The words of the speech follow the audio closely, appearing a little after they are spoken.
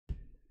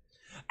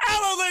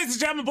ladies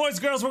and gentlemen, boys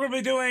and girls, we're going to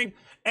be doing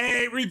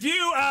a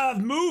review of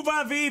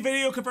Movavi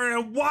Video Converter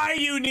and why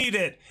you need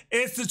it.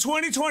 It's the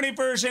 2020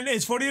 version.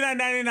 It's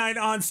 $49.99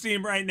 on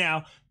Steam right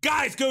now.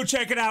 Guys, go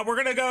check it out. We're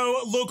going to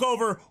go look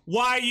over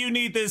why you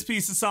need this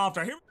piece of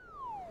software. Here.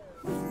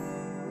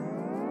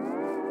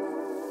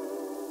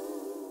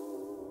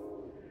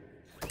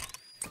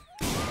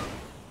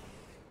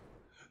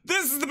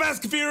 This is the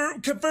best computer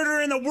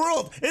converter in the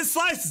world. It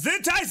slices,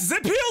 it dices,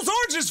 it peels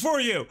oranges for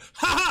you.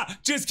 Haha,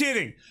 just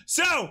kidding.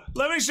 So,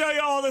 let me show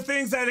you all the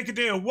things that it can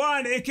do.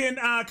 One, it can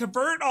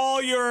convert all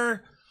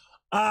your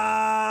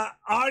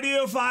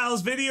audio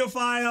files, video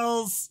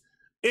files,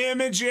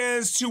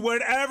 images to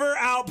whatever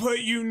output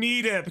you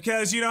need it.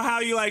 Because you know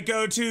how you like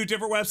go to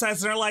different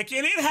websites and they're like,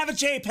 you need to have a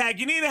JPEG,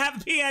 you need to have a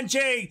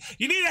PNG,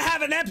 you need to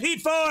have an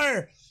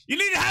MP4, you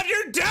need to have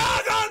your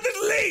dog on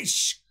the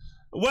leash.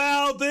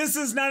 Well, this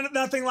is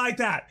nothing like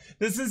that.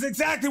 This is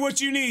exactly what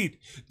you need.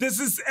 This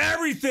is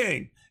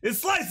everything. It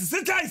slices,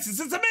 it dices,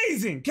 it's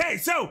amazing. Okay,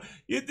 so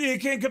it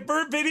can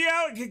convert video,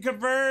 it can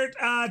convert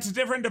to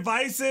different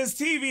devices,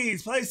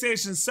 TVs,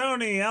 PlayStation,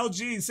 Sony,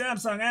 LG,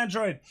 Samsung,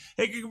 Android.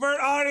 It can convert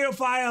audio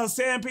files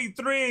to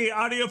MP3,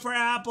 audio for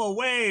Apple,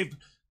 Wave,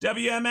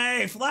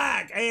 WMA,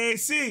 FLAC,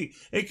 AAC.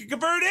 It can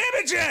convert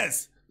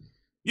images.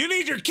 You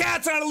need your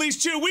cats on a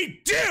leash too.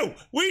 We do.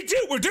 We're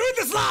doing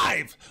this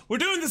live.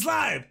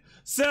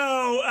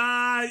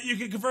 So you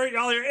can convert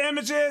all your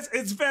images.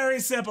 It's very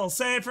simple.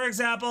 Say, for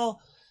example,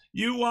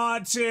 you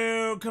want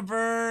to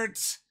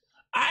convert,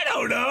 I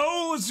don't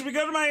know, should we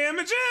go to my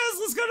images?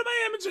 Let's go to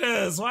my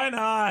images. Why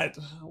not?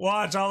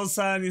 Watch, all of a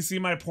sudden you see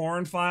my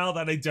porn file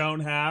that I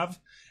don't have.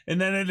 And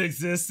then it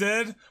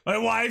existed. My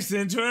wife's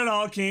into it,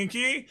 all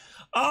kinky.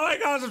 Oh my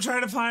gosh, I'm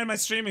trying to find my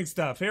streaming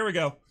stuff. Here we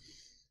go.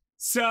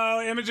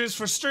 So, images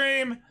for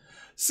stream.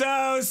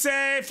 So,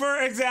 say,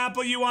 for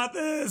example, you want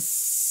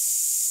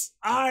this,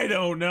 I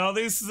don't know,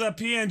 this is a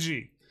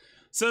PNG.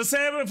 So,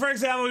 say, for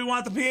example, we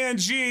want the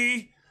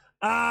PNG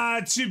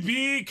to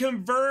be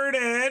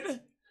converted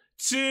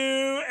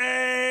to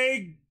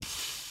a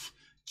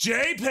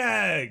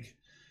JPEG.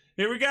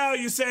 Here we go.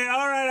 You say,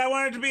 all right, I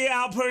want it to be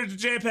outputted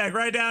to JPEG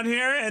right down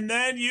here, and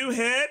then you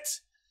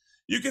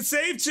can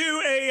save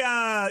to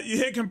a, you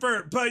hit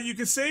convert, but you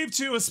can save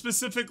to a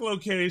specific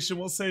location.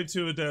 We'll save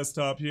to a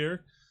desktop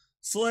here.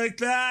 Select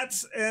that,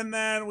 and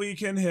then we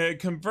can hit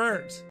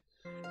convert.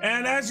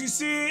 And as you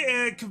see,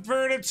 it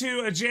converted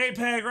to a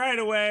JPEG right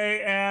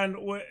away, and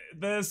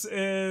this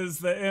is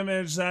the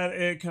image that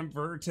it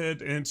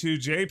converted into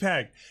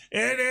JPEG.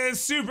 It is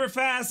super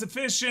fast,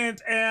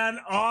 efficient, and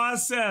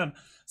awesome.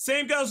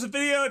 Same goes with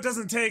video. It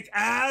doesn't take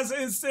as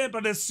instant,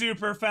 but it's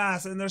super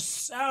fast, and there's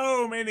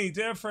so many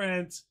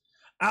different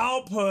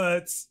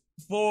outputs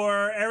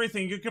for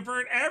everything. You can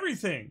convert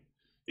everything.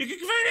 You can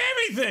convert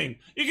everything.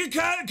 You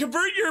can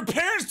convert your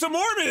parents to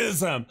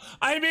Mormonism.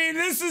 I mean,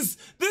 this is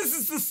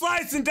the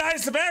slice and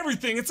dice of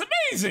everything. It's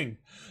amazing.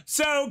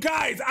 So,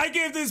 guys, I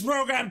gave this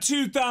program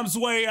 2 thumbs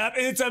way up.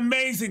 It's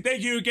amazing.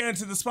 Thank you again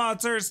to the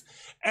sponsors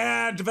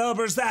and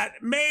developers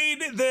that made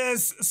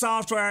this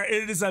software.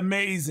 It is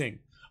amazing.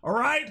 All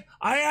right,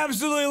 I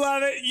absolutely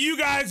love it. You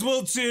guys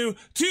will too.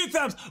 2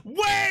 thumbs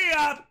way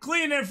up.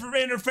 Clean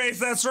interface.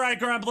 That's right,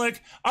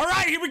 Grumblik. All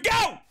right, here we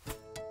go.